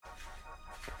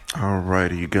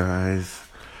Alrighty, you guys.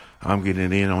 I'm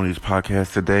getting in on these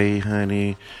podcasts today,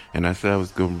 honey. And I said I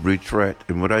was going to retract.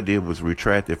 And what I did was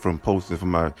retract it from posting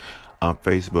from my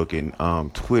Facebook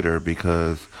and Twitter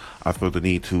because I feel the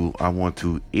need to, I want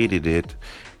to edit it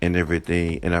and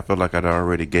everything. And I felt like I'd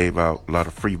already gave out a lot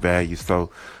of free value. So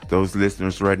those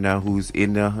listeners right now who's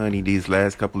in there, honey, these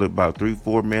last couple of about 3,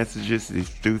 4 messages, these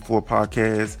 3, 4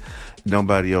 podcasts,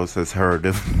 nobody else has heard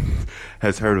of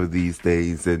has heard of these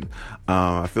days, and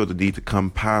I feel the need to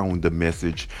compound the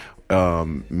message,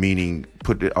 meaning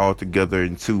put it all together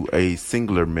into a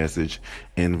singular message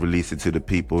and release it to the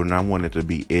people. And I want it to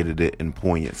be edited and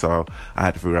poignant, so I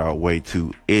had to figure out a way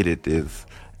to edit this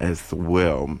as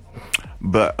well.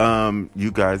 But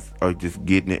you guys are just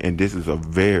getting it, and this is a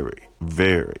very,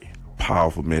 very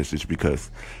powerful message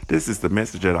because this is the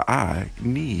message that I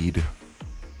need.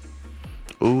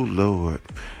 Oh Lord.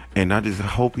 And I just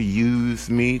hope he used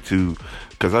me to,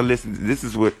 because I listen. This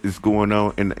is what is going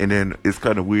on, and then it's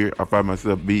kind of weird. I find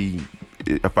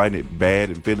it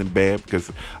bad and feeling bad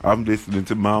because I'm listening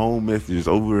to my own messages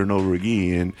over and over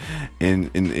again,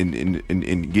 and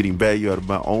getting value out of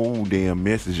my own damn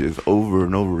messages over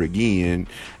and over again,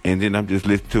 and then I'm just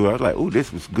listening to it. I was like, oh,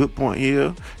 this was a good point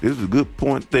here. This was a good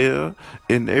point there,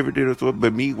 and everything else.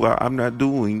 But meanwhile, I'm not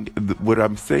doing what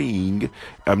I'm saying.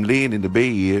 I'm laying in the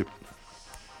bed,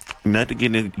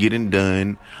 nothing getting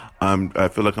done. I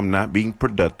feel like I'm not being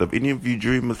productive. Any of you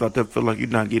dreamers out there feel like you're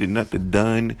not getting nothing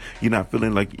done? You're not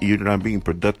feeling like you're not being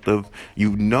productive?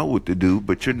 You know what to do,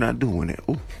 but you're not doing it.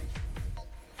 Ooh,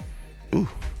 ooh.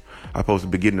 I supposed to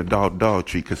be getting a dog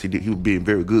treat because he was being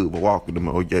very good with walking them.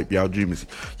 Oh yeah, y'all dreamers,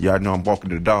 y'all know I'm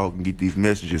walking the dog and get these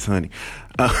messages, honey.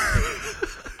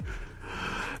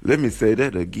 Let me say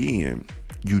that again.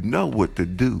 You know what to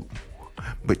do,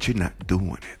 but you're not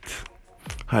doing it.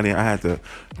 Honey, I had to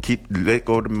let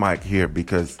go of the mic here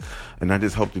and I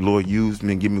just hope the Lord use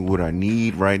me and give me what I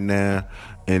need right now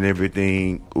and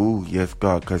everything. Ooh, yes,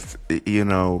 God, because,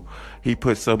 he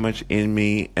put so much in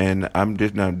me and I'm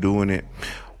just not doing it.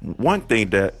 One thing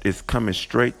that is coming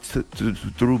straight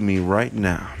through me right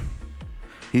now,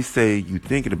 he said, you're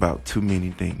thinking about too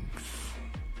many things.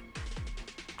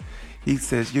 He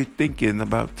says, you're thinking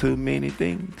about too many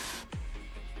things.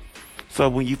 So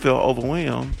when you feel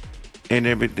overwhelmed, and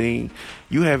everything,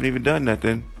 you haven't even done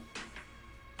nothing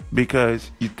because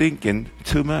you're thinking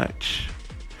too much.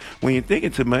 When you're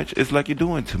thinking too much, it's like you're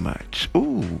doing too much.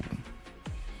 Ooh.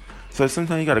 So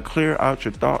sometimes you got to clear out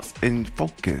your thoughts and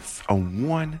focus on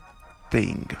one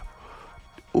thing.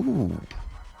 Ooh.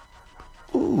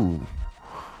 Ooh.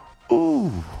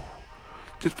 Ooh.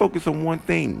 Just focus on one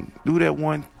thing. Do that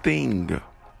one thing.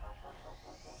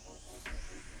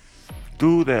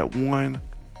 Do that one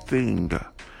thing.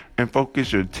 And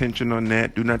focus your attention on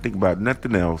that. Do not think about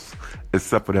nothing else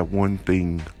except for that one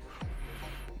thing.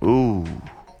 Ooh.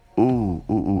 Ooh,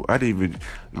 ooh, ooh. I didn't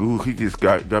even, he just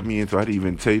got me into, I didn't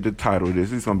even tell you the title of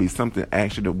this. It's going to be something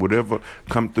action or whatever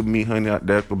come through me, honey.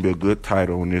 That's going to be a good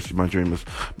title on this, my dreamers.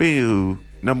 But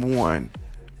number one,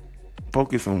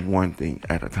 focus on one thing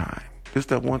at a time. Just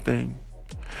that one thing.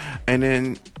 And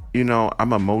then,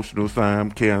 I'm emotional, so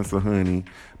I'm Cancer, honey.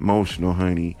 Emotional,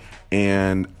 honey.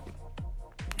 And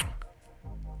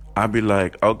I'd be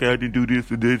like, okay, I did do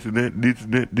this and this and that, this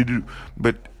and that.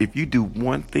 But if you do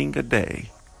one thing a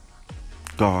day,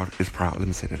 God is proud. Let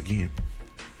me say that again.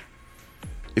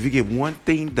 If you get one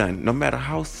thing done, no matter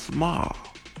how small,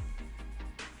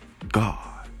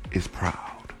 God is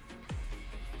proud.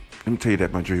 Let me tell you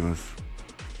that, my dreamers.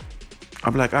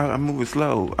 I'm like, I'm moving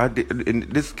slow. And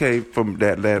this came from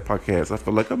that last podcast. I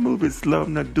feel like I'm moving slow.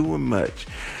 I'm not doing much.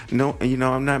 No,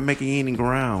 I'm not making any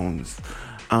grounds.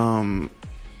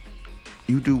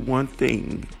 You do one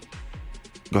thing,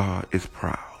 God is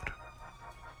proud.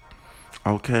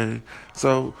 Okay?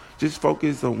 So just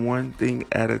focus on one thing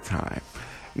at a time.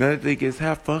 Another thing is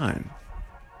have fun.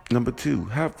 Number 2,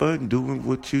 have fun doing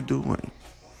what you're doing.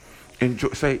 Enjoy,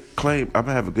 claim, I'm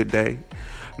gonna have a good day.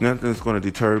 Nothing's gonna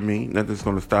deter me. Nothing's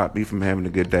gonna stop me from having a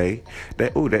good day.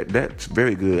 That's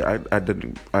very good. I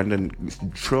didn't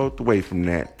throw away from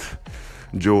that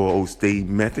Joel Osteen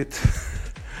method.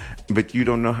 But you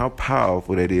don't know how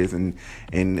powerful that is, and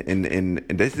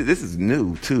this is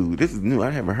new too. This is new.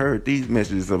 I haven't heard these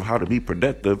messages of how to be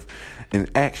productive in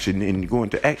action and go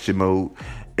into action mode,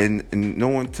 and no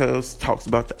one talks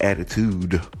about the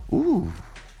attitude. Ooh,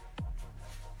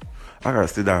 I gotta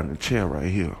sit down in the chair right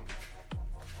here.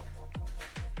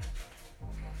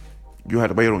 You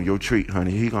have to wait on your treat,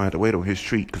 honey. He gonna have to wait on his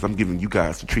treat because I'm giving you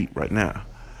guys a treat right now.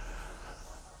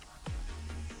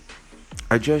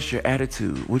 Adjust your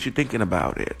attitude. What you thinking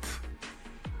about it?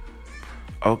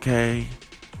 Okay.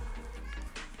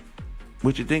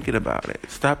 what you're thinking about it.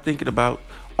 Stop thinking about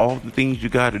all the things you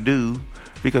got to do,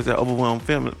 because that overwhelmed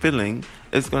feeling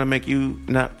is going to make you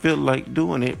not feel like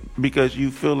doing it, because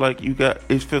you feel like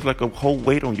it feels like a whole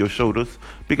weight on your shoulders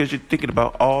because you're thinking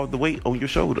about all the weight on your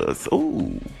shoulders.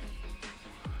 Ooh.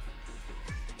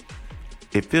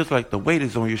 It feels like the weight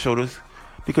is on your shoulders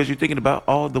because you're thinking about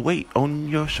all the weight on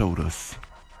your shoulders.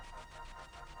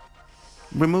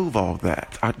 Remove all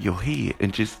that out of your head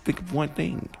and just think of one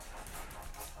thing.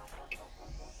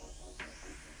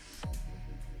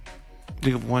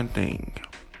 Think of one thing.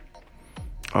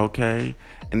 Okay?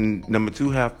 And number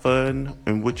 2, have fun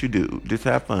in what you do. Just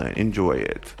have fun. Enjoy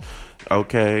it.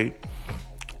 Okay?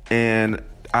 And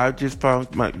I just found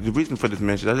the reason for this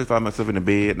message, I just found myself in the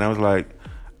bed and I was like,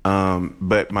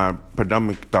 but my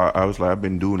predominant thought, I was like, I've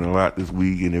been doing a lot this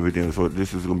week and everything, so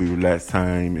this is going to be relaxed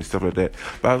time and stuff like that.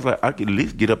 But I was like, I can at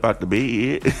least get up out the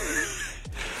bed,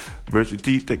 brush your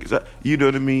teeth, take a shot, you know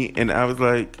what I mean? And I was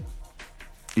like,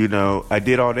 I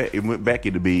did all that and went back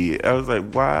in the bed. I was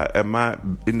like, why am I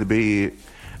in the bed?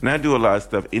 And I do a lot of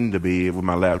stuff in the bed with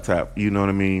my laptop, you know what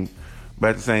I mean?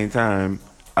 But at the same time,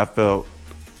 I felt,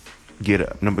 get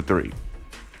up. Number 3,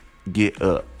 get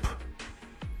up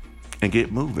and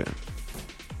get moving.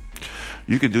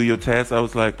 You can do your tasks. I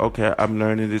was like, okay, I'm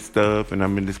learning this stuff and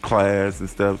I'm in this class and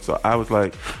stuff. So I was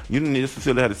like, you don't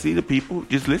necessarily have to see the people,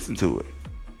 just listen to it.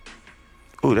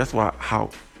 Oh, that's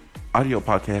how audio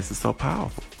podcast is so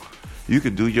powerful. You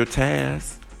can do your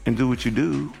tasks and do what you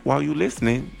do while you're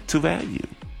listening to value.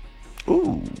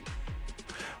 Ooh.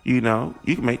 You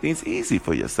can make things easy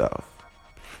for yourself.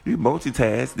 You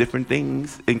multitask different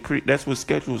things and that's what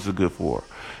schedules are good for.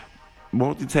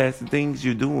 Multitasking things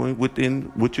you're doing within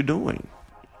what you're doing.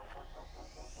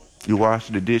 You wash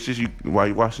the dishes. While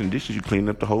you're washing the dishes, you clean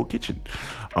up the whole kitchen.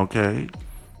 Okay.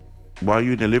 While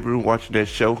you're in the living room watching that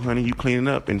show, honey, you cleaning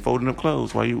up and folding up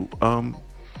clothes while you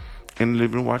in the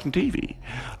living room watching TV.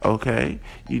 Okay.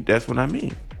 That's what I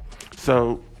mean.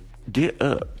 So get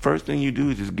up. First thing you do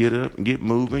is just get up and get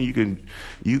moving.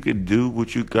 You can do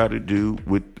what you got to do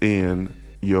within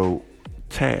your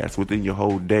task, within your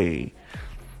whole day.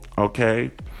 Okay?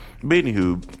 But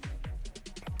anywho,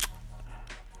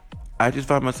 I just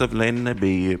found myself laying in the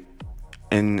bed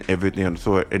and everything of the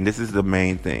sort. And this is the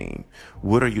main thing.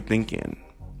 What are you thinking?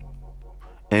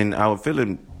 And I was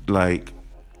feeling like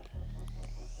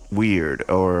weird,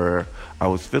 or I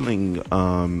was feeling,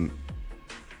 I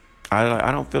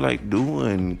don't feel like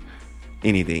doing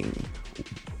anything.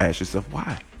 Ask yourself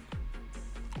why.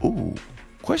 Ooh,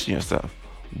 question yourself.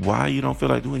 Why you don't feel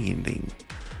like doing anything?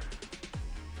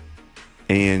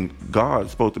 And God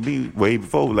spoke to me way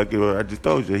before, like I just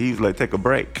told you. He was like, take a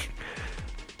break.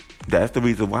 That's the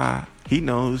reason why. He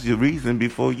knows your reason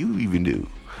before you even do.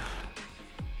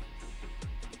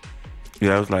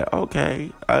 I was like, okay,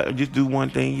 I just do one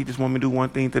thing. You just want me to do one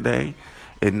thing today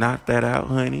and knock that out,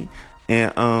 honey.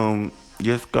 And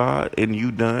yes, God, and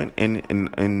you done.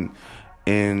 And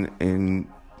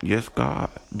yes, God,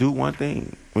 do one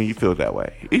thing when you feel that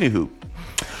way. Anywho.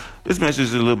 This message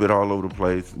is a little bit all over the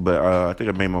place, but I think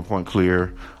I made my point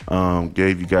clear.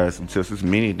 Gave you guys some tips. There's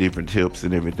many different tips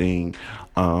and everything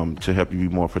to help you be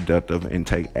more productive and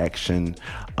take action.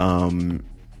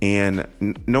 And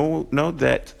know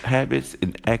that habits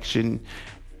and action,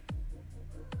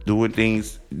 doing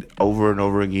things over and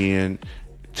over again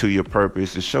to your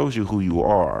purpose, it shows you who you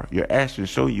are. Your actions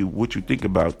show you what you think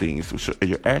about things.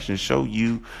 Your actions show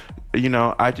you,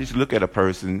 I just look at a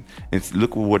person and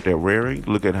look at what they're wearing,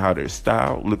 look at how they're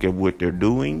styled, look at what they're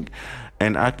doing,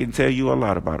 and I can tell you a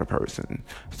lot about a person.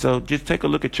 So just take a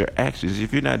look at your actions.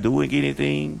 If you're not doing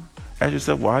anything, ask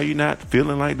yourself, why are you not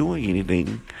feeling like doing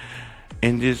anything?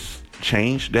 And just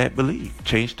change that belief,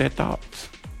 change that thoughts,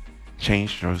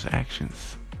 change those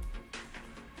actions.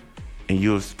 And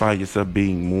you'll find yourself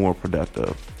being more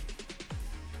productive.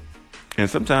 And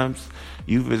sometimes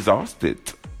you've exhausted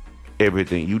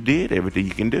everything. You did everything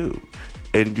you can do.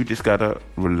 And you just gotta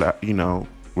rely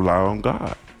on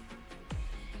God.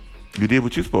 You did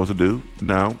what you're supposed to do.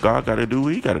 Now God gotta do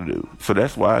what he gotta do. So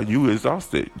that's why you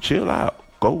exhausted. Chill out.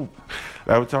 Go.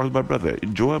 I was talking to my brother.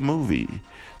 Enjoy a movie.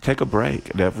 Take a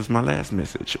break. That was my last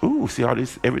message. Ooh, see all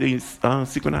this, everything's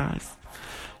synchronized.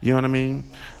 You know what I mean?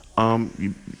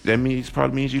 That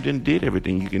probably means you did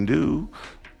everything you can do,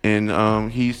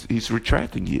 and he's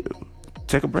retracting you.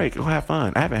 Take a break. Go have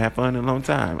fun. I haven't had fun in a long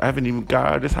time. I haven't even got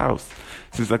out of this house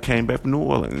since I came back from New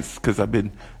Orleans because I've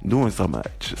been doing so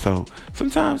much. So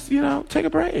sometimes, take a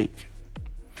break.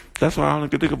 That's why I only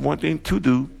can think of one thing to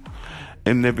do,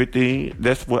 and everything.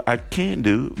 That's what I can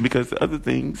do because the other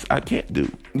things I can't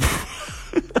do.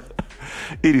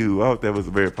 Anywho, I hope that was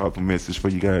a very powerful message for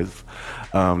you guys.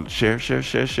 Share, share,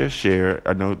 share, share, share.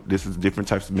 I know this is different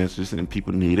types of messages and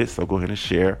people need it, so go ahead and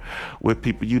share with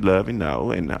people you love and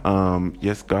know. And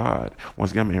yes, God.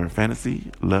 Once again, I'm Aaron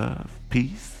Fantasy. Love,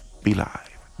 peace, be live.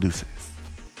 Deuces.